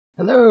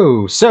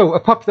Hello! So, a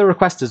popular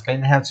request has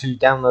been how to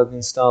download and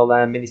install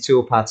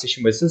Minitool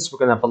Partition Wizard. So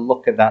we're going to have a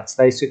look at that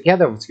today. So if you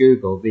head over to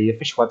Google, the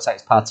official website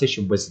is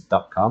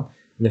partitionwizard.com.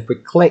 And if we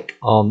click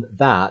on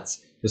that,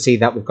 you'll see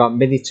that we've got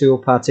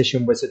Minitool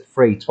Partition Wizard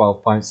free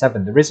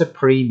 12.7. There is a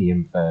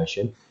premium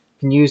version. You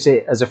can use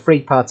it as a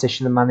free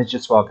partition and manager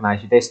to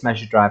organise your disk,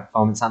 measure drive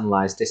performance,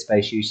 analyse disk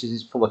space usage.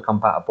 It's fully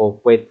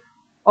compatible with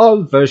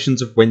all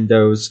versions of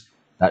Windows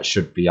that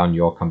should be on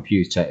your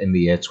computer in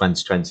the year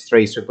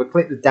 2023. So if we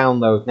click the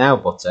download now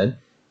button,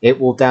 it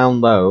will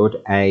download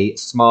a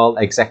small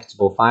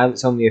executable file.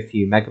 It's only a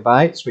few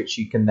megabytes, which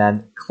you can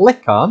then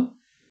click on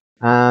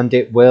and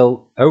it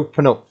will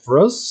open up for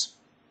us.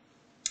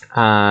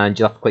 And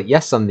you'll have to click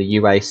yes on the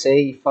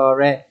UAC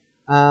for it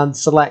and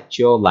select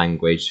your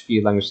language. A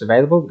few languages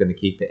available. We're going to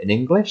keep it in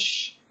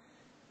English.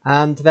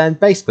 And then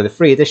basically the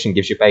free edition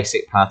gives you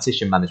basic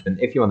partition management.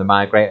 If you want to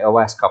migrate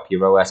OS, copy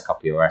your OS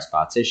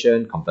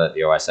partition, convert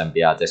the OS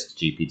MBR disk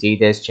to GPG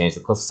disk, change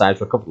the cluster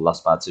size, recover the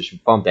lost partition,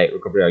 perform data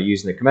recovery or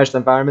use in a commercial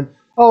environment,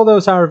 all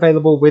those are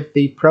available with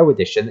the Pro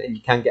edition, and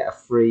you can get a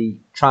free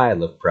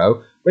trial of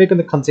Pro. We're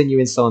going to continue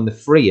installing the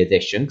free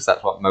edition because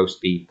that's what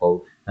most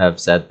people have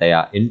said they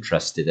are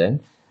interested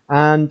in.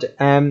 And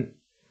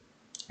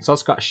it's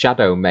also got a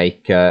Shadow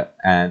Maker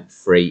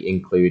free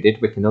included.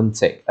 We can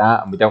untick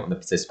that, and we don't want to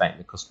participate in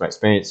the Customer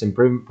Experience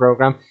Improvement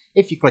Program.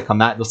 If you click on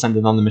that, it'll send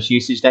anonymous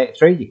usage data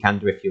through. You can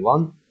do if you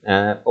want,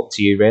 up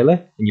to you really,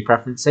 and your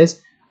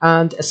preferences.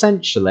 And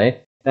essentially,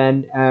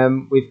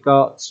 then we've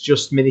got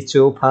just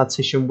Minitool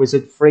Partition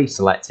Wizard free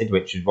selected,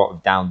 which is what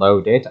we've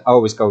downloaded. I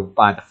always go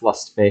by the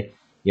philosophy,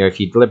 you know, if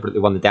you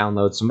deliberately want to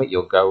download something,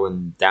 you'll go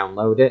and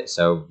download it.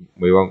 So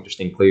we won't just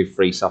include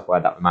free software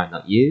that we might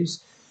not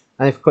use.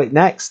 And if we click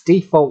next,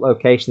 default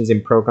location is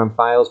in program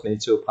files,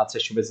 Minitool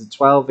Partition Wizard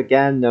 12.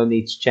 Again, no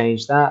need to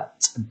change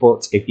that.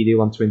 But if you do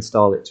want to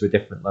install it to a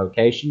different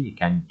location, you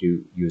can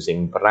do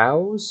using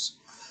browse.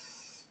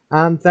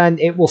 And then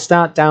it will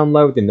start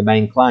downloading the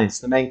main client.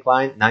 So the main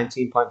client,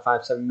 19.57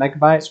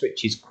 megabytes,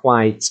 which is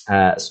quite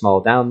a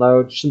small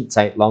download. Shouldn't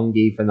take long,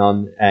 even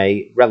on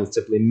a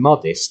relatively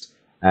modest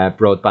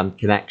broadband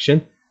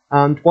connection.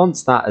 And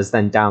once that is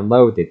then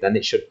downloaded, then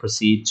it should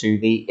proceed to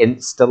the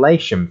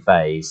installation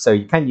phase. So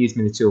you can use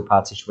Minitool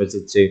Partition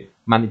Wizard to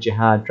manage your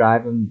hard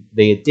drive, and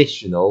the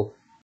additional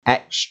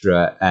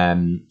extra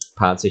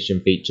partition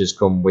features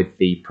come with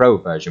the Pro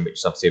version, which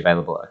is obviously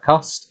available at a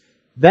cost.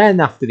 Then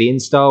after the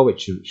install,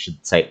 which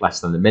should take less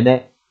than a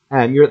minute,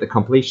 you're at the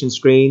completion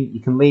screen.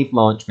 You can leave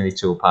Launch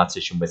Minitool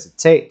Partition Wizard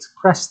ticked,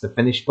 press the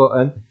Finish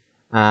button,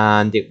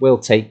 and it will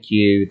take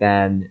you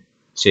then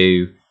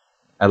to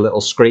a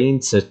little screen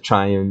to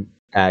try and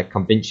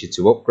convince you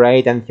to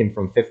upgrade. Anything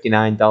from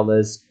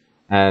 $59,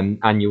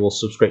 annual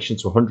subscription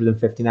to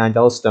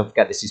 $159. So don't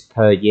forget, this is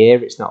per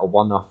year. It's not a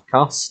one-off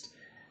cost.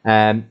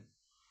 And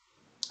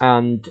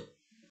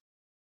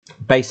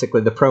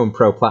basically, the Pro and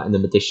Pro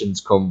Platinum editions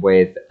come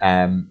with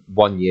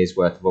 1 year's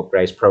worth of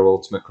upgrades. Pro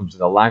Ultimate comes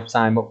with a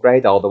lifetime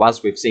upgrade, although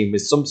as we've seen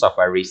with some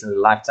software recently,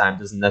 lifetime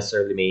doesn't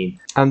necessarily mean.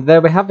 And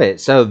there we have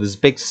it. So there's a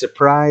big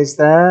surprise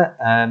there.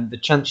 The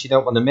chance you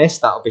don't want to miss,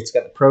 that'll be to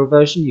get the Pro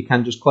version. You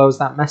can just close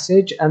that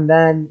message, and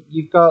then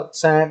you've got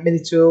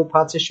Minitool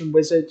Partition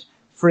Wizard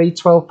free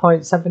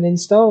 12.7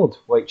 installed,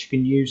 which you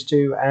can use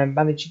to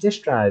manage your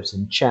disk drives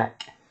and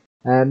check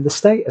the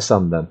status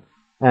on them.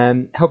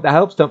 Hope that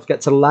helps. Don't forget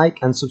to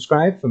like and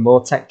subscribe for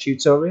more tech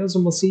tutorials,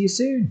 and we'll see you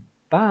soon.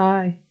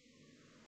 Bye.